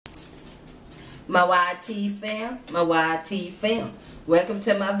My YT fam, my YT fam. Welcome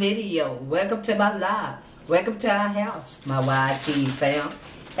to my video. Welcome to my live. Welcome to our house, my YT fam.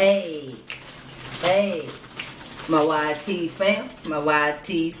 Hey, hey, my YT fam, my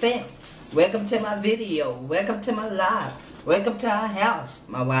YT fam. Welcome to my video. Welcome to my live. Welcome to our house,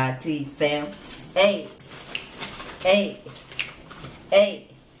 my YT fam. Hey, hey, hey.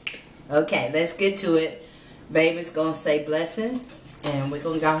 Okay, let's get to it. Baby's gonna say blessing, and we're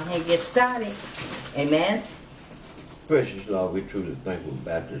gonna go ahead and get started. Amen. Precious Lord, we truly thank we're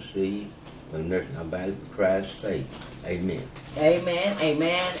about to see the nursing our body for Christ's sake. Amen. Amen,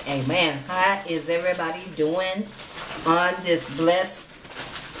 amen, amen. How is everybody doing on this blessed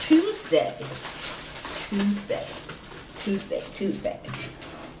Tuesday? Tuesday.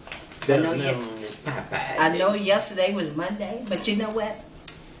 I know yesterday was Monday, but you know what?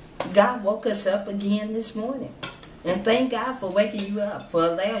 God woke us up again this morning. And thank God for waking you up, for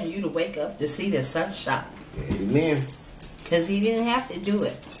allowing you to wake up to see the sunshine. Amen. Because he didn't have to do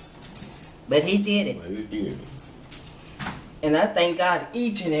it. But he did it. Well, he did. And I thank God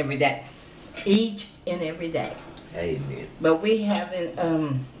each and every day. Each and every day. Amen. But we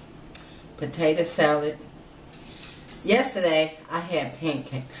having potato salad. Yesterday I had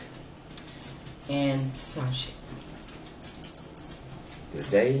pancakes and sausage.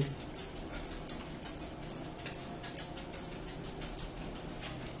 Today,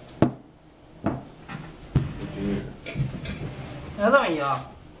 Hold on, y'all.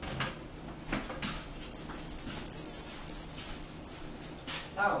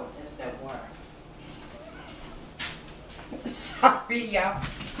 Oh, that's that water. Sorry, y'all.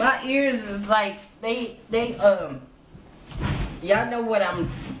 My ears is like y'all know what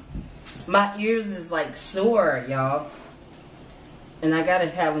my ears is like sore, y'all. And I gotta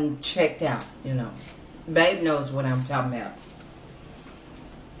have them checked out, you know. Babe knows what I'm talking about.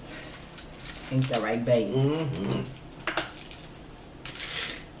 Ain't that right, babe? mm-hmm.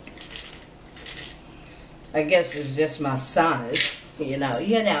 I guess it's just my sinus, you know.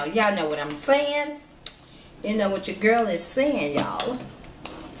 Y'all know what I'm saying. You know what your girl is saying, y'all.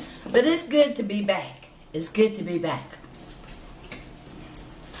 But it's good to be back. It's good to be back.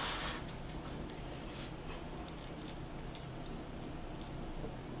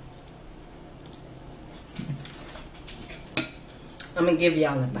 I'm gonna give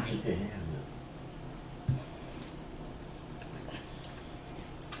y'all a bite. Yeah.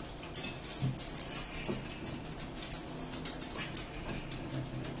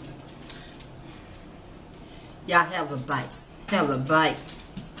 Y'all have a bite. Have a bite.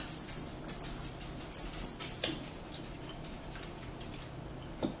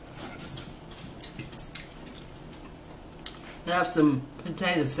 Have some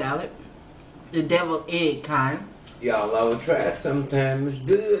potato salad. The deviled egg kind. Y'all ought to try it sometime. It's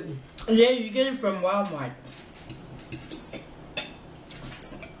good. Yeah, you get it from Walmart.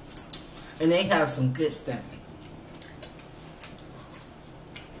 And they have some good stuff.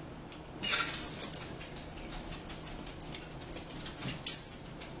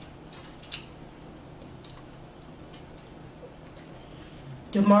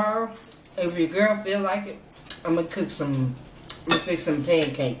 Tomorrow, if your girl feel like it, I'm gonna fix some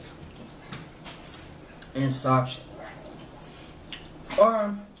pancakes and sausage.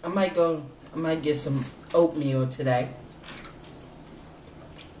 Or I might get some oatmeal today.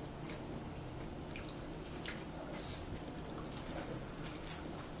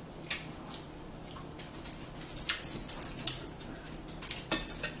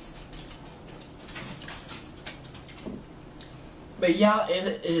 But y'all,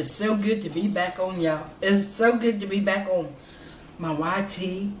 it is so good to be back on y'all. It's so good to be back on my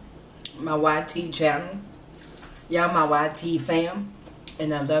YT channel. Y'all my YT fam.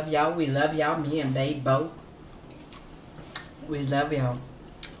 And I love y'all. We love y'all. Me and Babe both. We love y'all.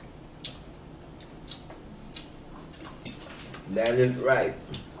 That is right.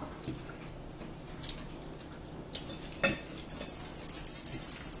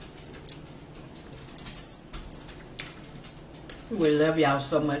 We love y'all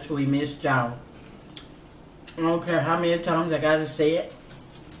so much. We miss y'all. I don't care how many times I gotta say it.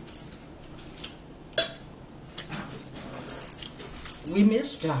 We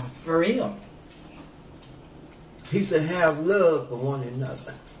miss y'all, for real. People have love for one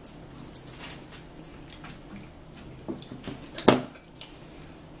another.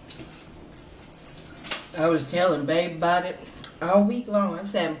 I was telling Babe about it all week long. I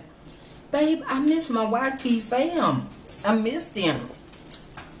said, Babe, I miss my YT fam. I miss them.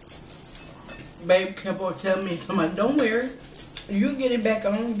 Babe kept on telling me, don't worry. You get it back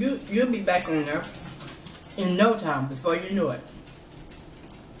on. You'll be back on there in no time before you know it.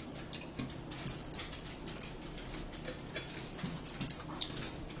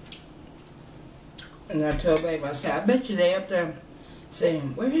 And I told Babe, I said, I bet you they up there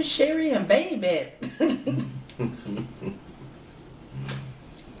saying, where's Sherry and Babe at?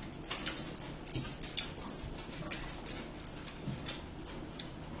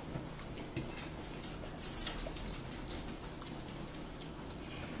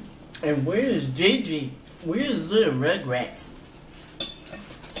 And where's Gigi? Where's little Rugrat?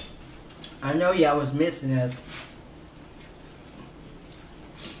 I know y'all was missing us.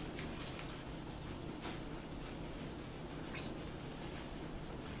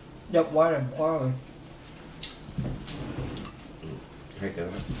 That water boiling. Heck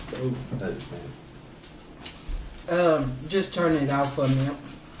of it. Just turn it off for a minute.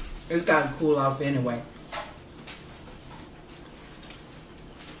 It's got to cool off anyway.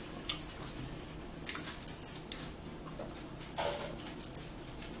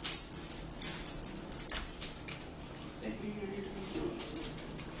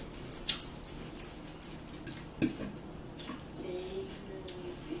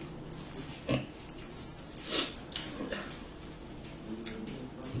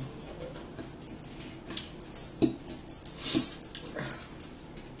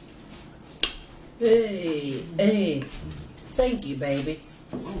 Hey, hey, thank you, baby.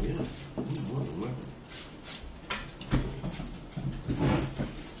 Oh, yeah.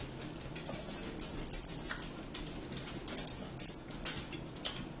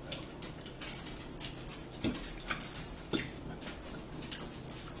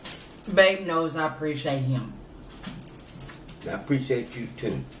 Babe knows I appreciate him. I appreciate you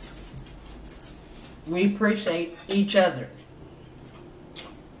too. We appreciate each other.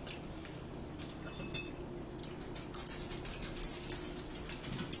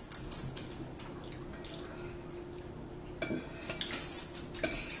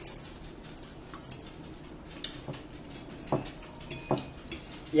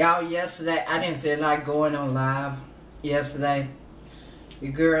 Y'all, yesterday, I didn't feel like going on live yesterday.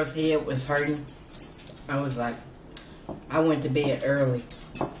 Your girl's head was hurting. I was like, I went to bed early.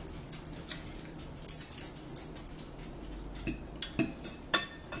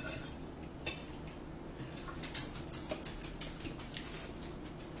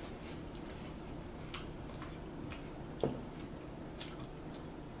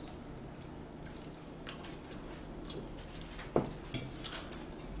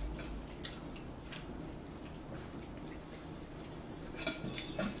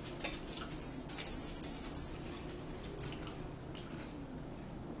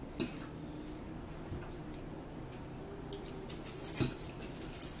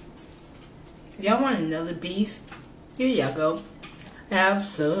 Y'all want another piece? Here y'all go. Have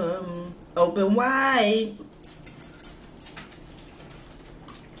some. Open wide.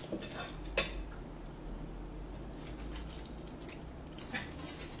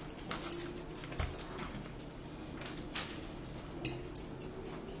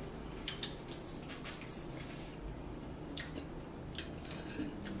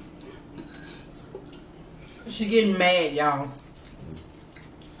 She getting mad, y'all.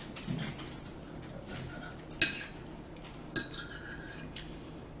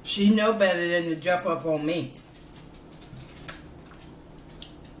 She know better than to jump up on me.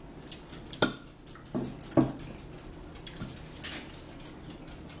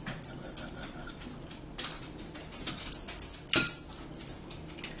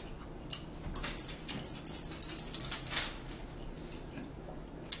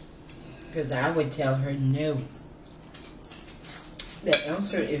 Because I would tell her no. The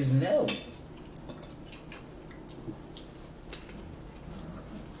answer is no.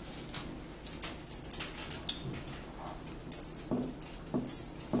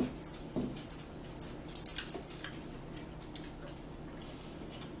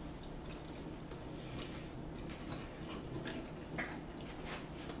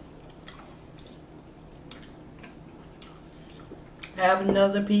 Have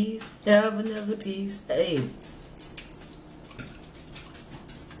another piece. Have another piece. Hey.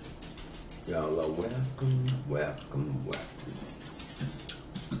 Y'all are welcome, welcome, welcome.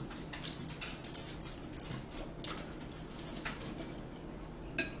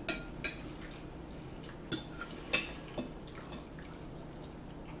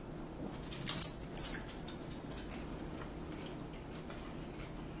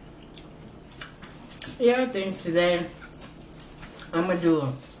 Yeah, I think today I'm going to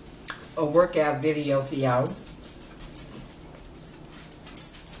do a workout video for y'all.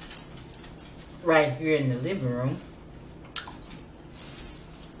 Right here in the living room.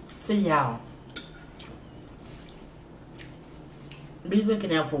 For y'all. Be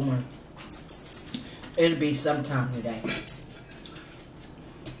looking out for one. It'll be sometime today.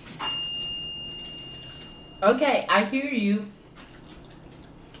 Okay, I hear you.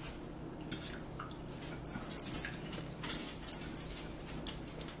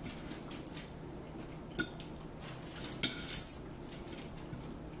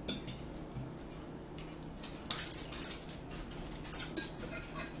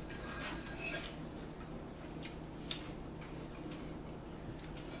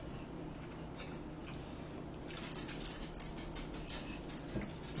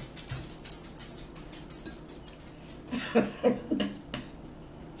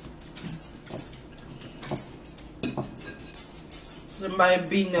 Somebody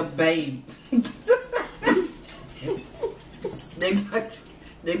beating a babe.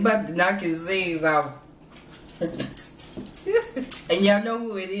 they about to knock his legs off. And y'all know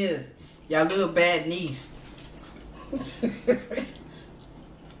who it is. Y'all little bad niece.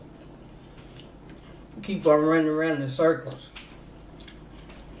 Keep on running around in circles.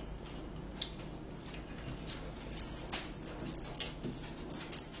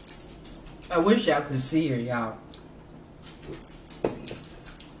 I wish y'all could see her, y'all.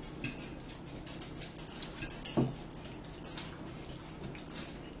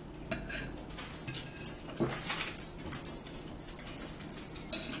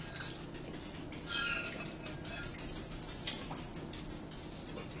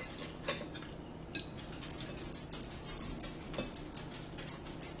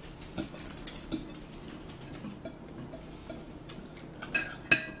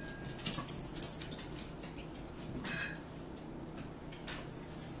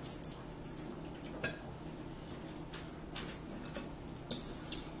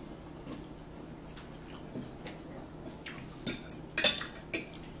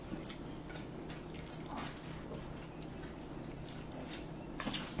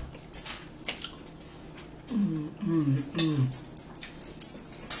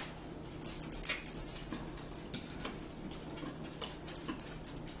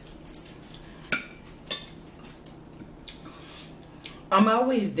 I'm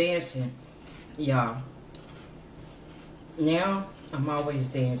always dancing, y'all. Now, I'm always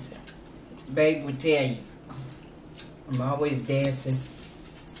dancing. Babe would tell you. I'm always dancing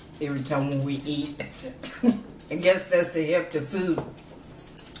every time when we eat. I guess that's to help the food.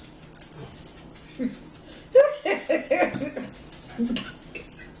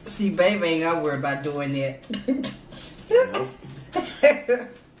 See, babe ain't gotta worry about doing that.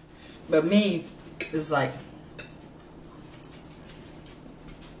 But me, it's like,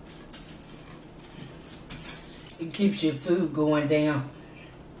 it keeps your food going down.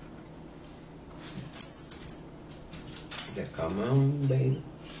 Yeah, come on, baby.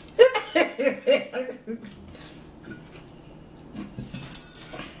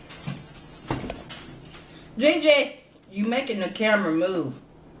 JJ, you making the camera move.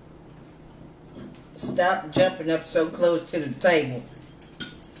 Stop jumping up so close to the table.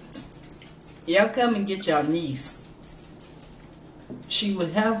 Y'all come and get your niece. She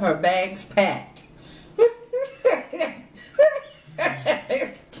will have her bags packed.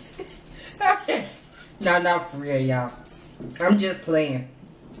 No, not for real, y'all. I'm just playing.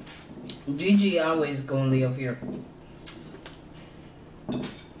 Gigi always gonna live here.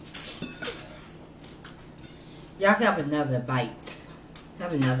 Y'all have another bite.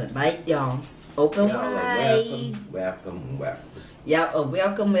 Have another bite, y'all. Open wide. Welcome, welcome. Y'all are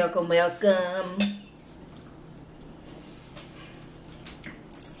welcome, welcome, welcome.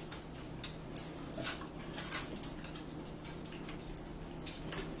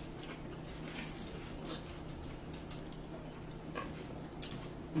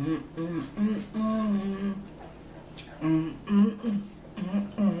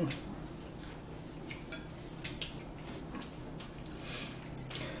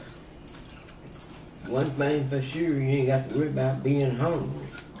 One thing for sure, you ain't got to worry about being hungry.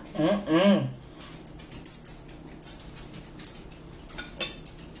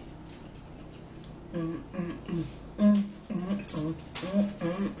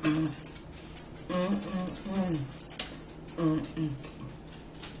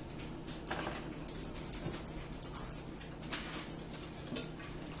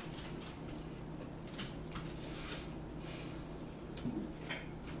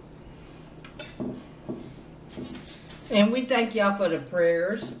 And we thank y'all for the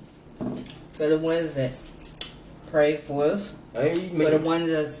prayers, for the ones that pray for us, Amen. for the ones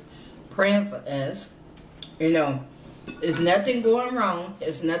that's praying for us. You know, there's nothing going wrong.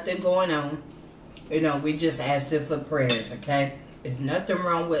 There's nothing going on. You know, we just asked for prayers, okay? There's nothing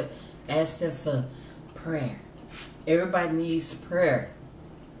wrong with asking for prayer. Everybody needs prayer.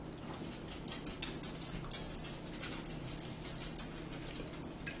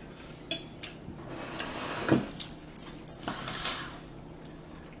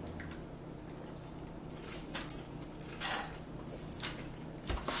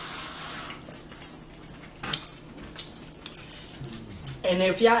 And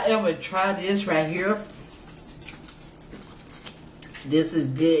if y'all ever try this right here, this is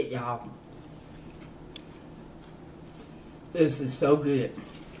good, y'all. This is so good.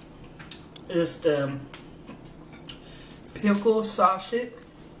 It's the pickle sausage.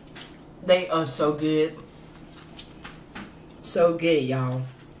 They are so good. So good, y'all.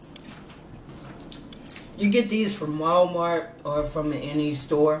 You get these from Walmart or from any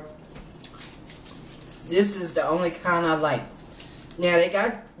store. This is the only kind I like. Now they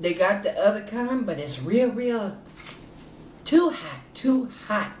got the other kind, but it's real too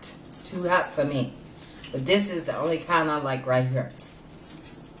hot for me. But this is the only kind I like right here.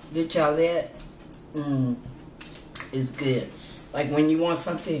 Get y'all that? It's good. Like when you want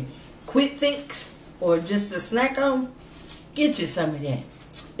something quick fix or just a snack on, get you some of that.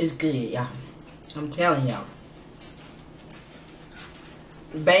 It's good, y'all. I'm telling y'all.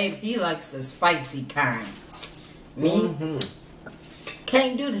 Babe, he likes the spicy kind. Me,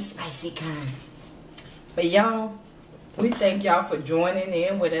 can't do the spicy kind. But y'all, we thank y'all for joining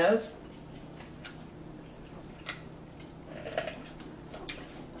in with us.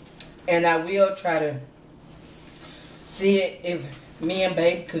 And I will try to see if me and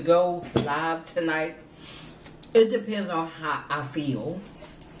Babe could go live tonight. It depends on how I feel.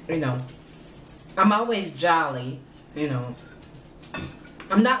 You know, I'm always jolly, you know.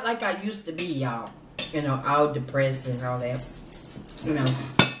 I'm not like I used to be, y'all. You know, all depressed and all that. You know.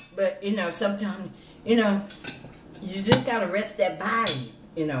 But, you know, sometimes, you know, you just gotta rest that body.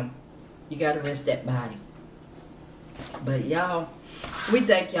 You know. You gotta rest that body. But, y'all, we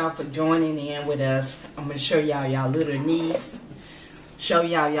thank y'all for joining in with us. I'm gonna show y'all y'all little niece. Show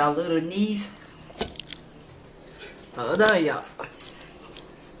y'all y'all little niece. Hold on, y'all.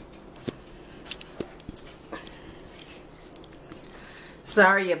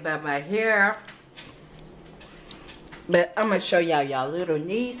 Sorry about my hair. But I'm going to show y'all y'all little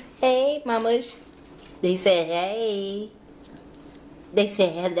niece. Hey, mamas. They said hey. They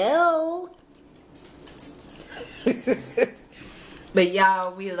said hello. But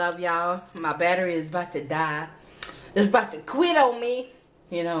y'all, we love y'all. My battery is about to die. It's about to quit on me.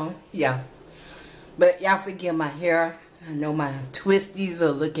 You know, yeah. But y'all forgive my hair. I know my twisties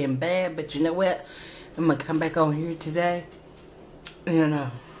are looking bad. But you know what? I'm going to come back on here today. You know,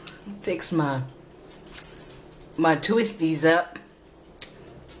 fix my twisties up.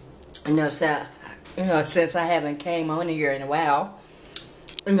 You know, so, since I haven't came on here in a while,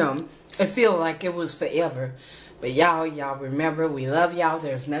 you know, it feels like it was forever. But y'all remember, we love y'all.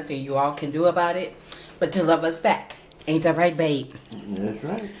 There's nothing you all can do about it but to love us back. Ain't that right, babe? That's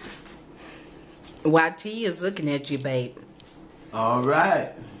right. YT is looking at you, babe. All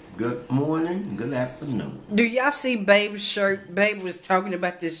right. Good morning, good afternoon. Do y'all see Babe's shirt? Babe was talking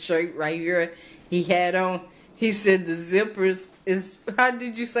about this shirt right here he had on. He said the zippers is, how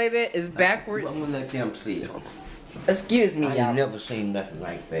did you say that? Is backwards? I'm gonna let them see it. Excuse me, y'all. I ain't never seen nothing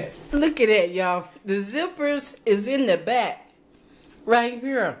like that. Look at that, y'all. The zippers is in the back. Right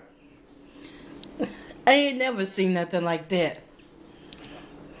here. I ain't never seen nothing like that.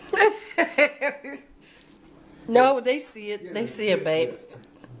 No, they see it. They see it, babe.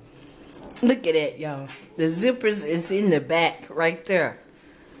 Look at that, y'all. The zippers is in the back, right there.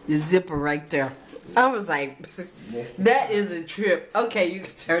 The zipper right there. I was like, that is a trip. Okay, you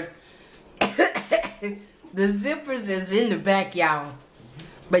can turn. The zippers is in the back, y'all.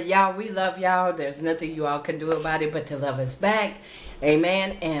 But y'all, we love y'all. There's nothing you all can do about it but to love us back.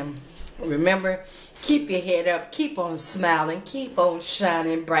 Amen. And remember, keep your head up. Keep on smiling. Keep on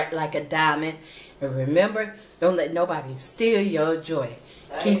shining bright like a diamond. And remember, don't let nobody steal your joy.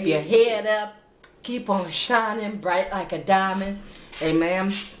 Keep your head up. Keep on shining bright like a diamond.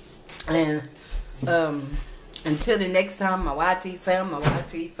 Amen. And until the next time, my YT fam,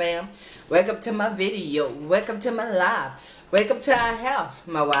 welcome to my video. Welcome to my live. Welcome to our house,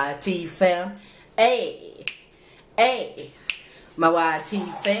 my YT fam. Hey, hey, my YT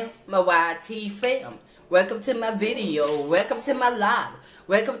fam, my YT fam. Welcome to my video. Welcome to my live.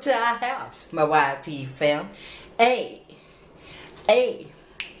 Welcome to our house, my YT fam. Hey, hey.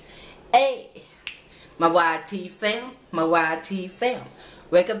 Hey, my YT fam, my YT fam.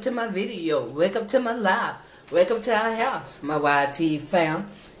 Welcome to my video. Welcome to my live. Welcome to our house, my YT fam.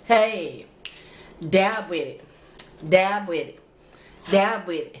 Hey, dab with it. Dab with it. Dab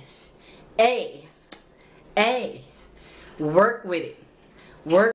with it. Hey, hey, work with it. Work.